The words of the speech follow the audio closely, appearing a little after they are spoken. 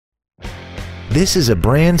This is a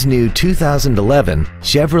brand new 2011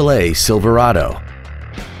 Chevrolet Silverado.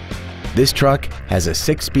 This truck has a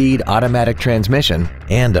 6-speed automatic transmission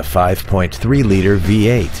and a 5.3-liter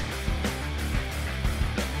V8.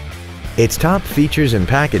 Its top features and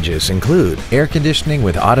packages include air conditioning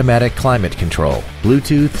with automatic climate control,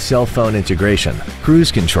 Bluetooth cell phone integration,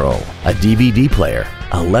 cruise control, a DVD player,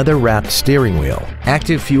 a leather-wrapped steering wheel,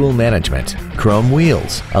 active fuel management, chrome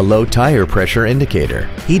wheels, a low tire pressure indicator,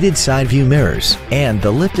 heated side view mirrors, and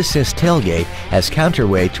the lift assist tailgate has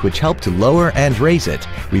counterweights which help to lower and raise it,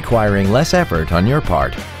 requiring less effort on your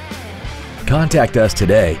part. Contact us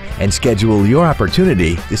today and schedule your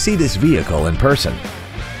opportunity to see this vehicle in person.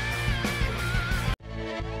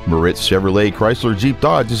 Moritz Chevrolet Chrysler Jeep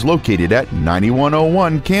Dodge is located at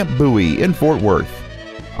 9101 Camp Bowie in Fort Worth.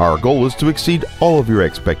 Our goal is to exceed all of your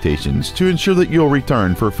expectations to ensure that you'll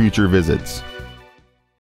return for future visits.